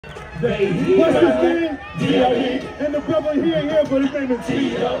baby. What's his name? D.O.E. And the brother here, but his name is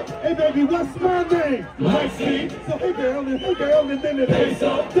T.O. Hey baby, what's my name? Mike C. So hey girl, and then the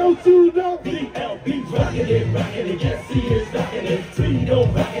Peso. Don't you know? B.L.B. Rockin' it, yes he is rockin' it. T.O.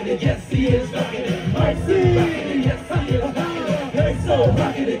 rockin' it, yes he is rockin' it. Mike C. rockin' it, yes he is rockin' it. Peso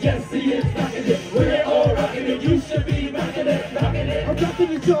rockin' it, yes he is rockin' it. We're all rockin' it, you should be rockin' it, rockin' it. I'm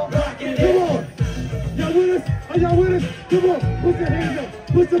rocking it, y'all. Rockin' it. Come on. Y'all with us? Are y'all with us? Come on, put your hands up.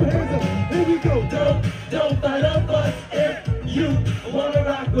 Put some hands up. Here we go. Don't fight up us if you wanna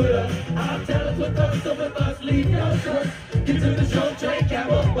rock with us. I'll tell us with us, so with us, leave your trust. Get to the show, train, cab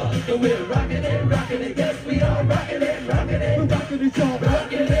up us. And we're rockin' it, yes we are rockin' it. We're rocking it, y'all.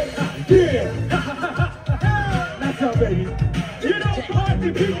 Rockin' it. Yeah. That's how, baby. You know,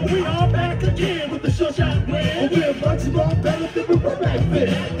 party people, we are back again with the show shot win. We're much more better than we were back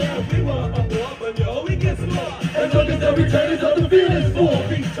then. Now we were a war, but yo, we get more. As long as the return is of the feelings for.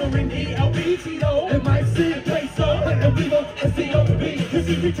 Featuring E.L.B. Tito It might seem Peso, and we will S.C.O.B. This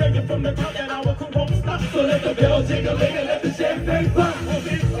is we take it from the top and our crew won't stop. So let the bell jingle and let the champagne pop. Well,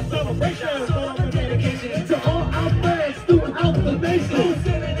 it's a celebration, so I'm a dedication to all our fans throughout the nation. who's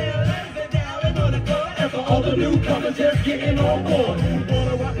sitting there, ladies and down and on the floor. And for all the newcomers just getting on board. You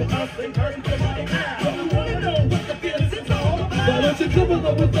wanna rock with us, then turn your body out. But we wanna know what the feelings it's all about. Why don't you come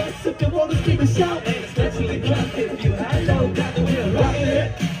along with us if you want to scream and shout? And especially clap if you had no doubt that we're rocking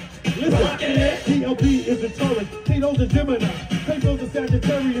it. Rockin' it. T.O.B. is a Taurus, Tito's a Gemini, Peso's a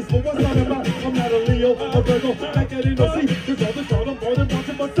Sagittarius, but what's not about? I'm not a Leo, a Virgo, I can't even see, cause all the time I'm more than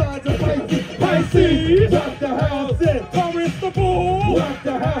watching my sides of Pisces. Rock the house, and Taurus the bull. Rock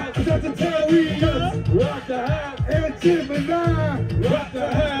the house, Sagittarius. Rock the house, and Gemini. Rock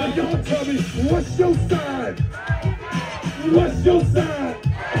the house. But y'all tell me, what's your sign? What's your sign?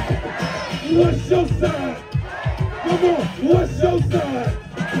 What's your sign? Come on, what's your sign?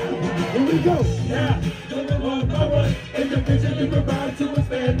 Here we go. Now, one by one, individually provide to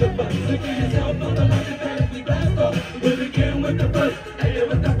expand the fun. Sticking yourself on the logic that we blast off. We begin with the first, and then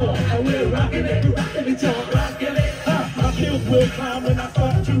with the fourth. And we're rocking it, y'all. Rocking it. My skills will climb when I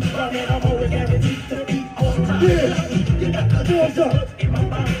start to run. And I'm always guaranteed to be on time. Yeah. You got the Doors up. in my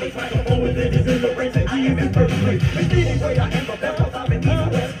mind, it's like a forward that is in the race. And I am in first place. It's anyway I am the best, cause I'm in the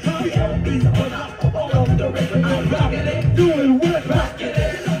west. We all beats on top of all of the rest. I'm rocking it. Doing what? Rockin'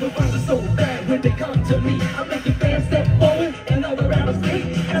 it. The vibes are so bad when they come to me. I make the fans step forward and other rappers speak.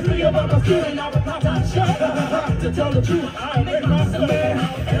 As me about my student, I was not on show. To tell the truth, I make myself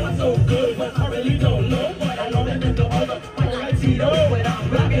mad. And I'm so good, but I really don't know. But I know that there's no other like Tito. When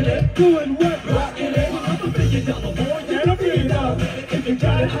I'm rockin' it, Doing what? rockin' it. I'm the figure down the board, and I'm figure down. If you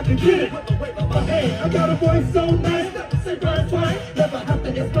got it, I can get it. With the weight of my hand, I got a voice so nice. say burn twice, never have to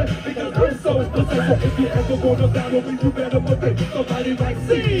explain because we're so specific. If you ever wanna battle me, you better motivate somebody like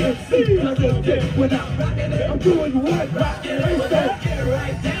CMC. Cause again, when I'm rocking it, I'm doing what? rocking it. We're gonna get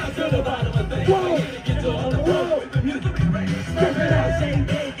right down to the bottom of things. Whoa. Get to all the road with the music we bring. Step it out, shake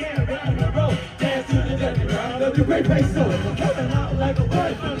it, yeah, round the road. Dance to the death round of the great Peso. Coming out like a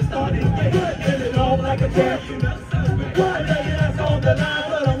word from the starting gate. Get it all like a jam. You know, what? That's on the line,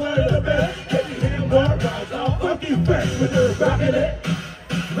 but I'm one of the best. Get you hear more rise all funky fresh with the rocking it.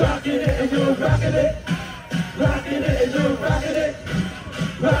 Rockin' it and you're rockin' it. Rockin' it and you're rockin' it.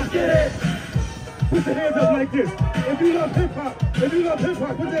 Rockin' it. Put your hands up like this. If you love hip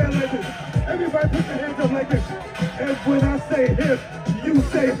hop, put your hands like this. Everybody put your hands up like this. And when I say hip, you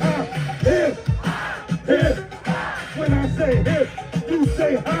say ha. Hip, hip. When I say hip, you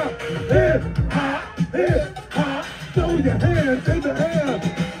say ha. Hip, ha, hip, ha. Throw your hands in the air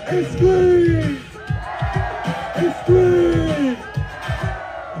and scream. And scream.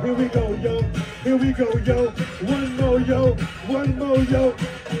 Here we go, yo. Here we go, yo. One more, yo. One more, yo.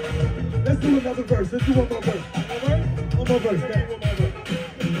 Let's do another verse. Let's do one more verse. One more verse.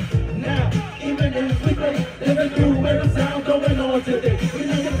 Now, even if we play, living through every sound going on today. We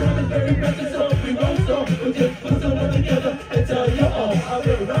know the time is very precious, so we won't stop. We'll just put someone together and tell you all how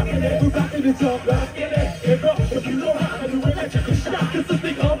we're rocking it. We're rocking it, y'all. Rocking it. If you know how to do it, let you can shock. It's a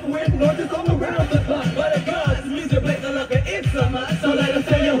big up with noises all around the clock. But it goes, music plays like an instrument. So let us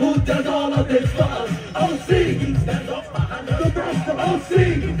tell you who does all of this for us. OC, he stands up behind us. The best of OC.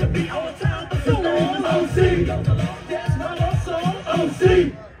 Used to be on time for so long. OC. That's my love song.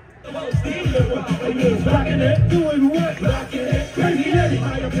 OC. Rockin' it, Doing what? rockin' it, Crazy Eddie,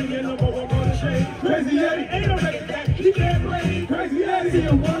 my opinion, number one on the chain. Crazy Eddie. Ain't no making that, he can't play. Crazy Eddie. See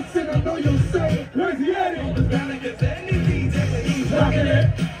you once and I know you'll say. Crazy Eddie. On the ground against any beat, he's rockin'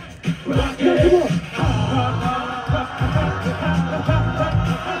 it, rockin' Yo, it. come on.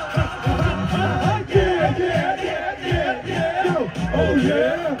 Yeah. Yo, oh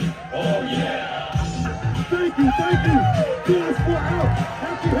yeah. Oh yeah. Thank you, thank you. 2 out.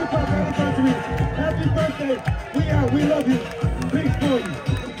 Happy hip hop anniversary. Happy birthday. We out. We love you. Peace for you.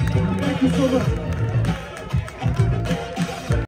 Thank you so much.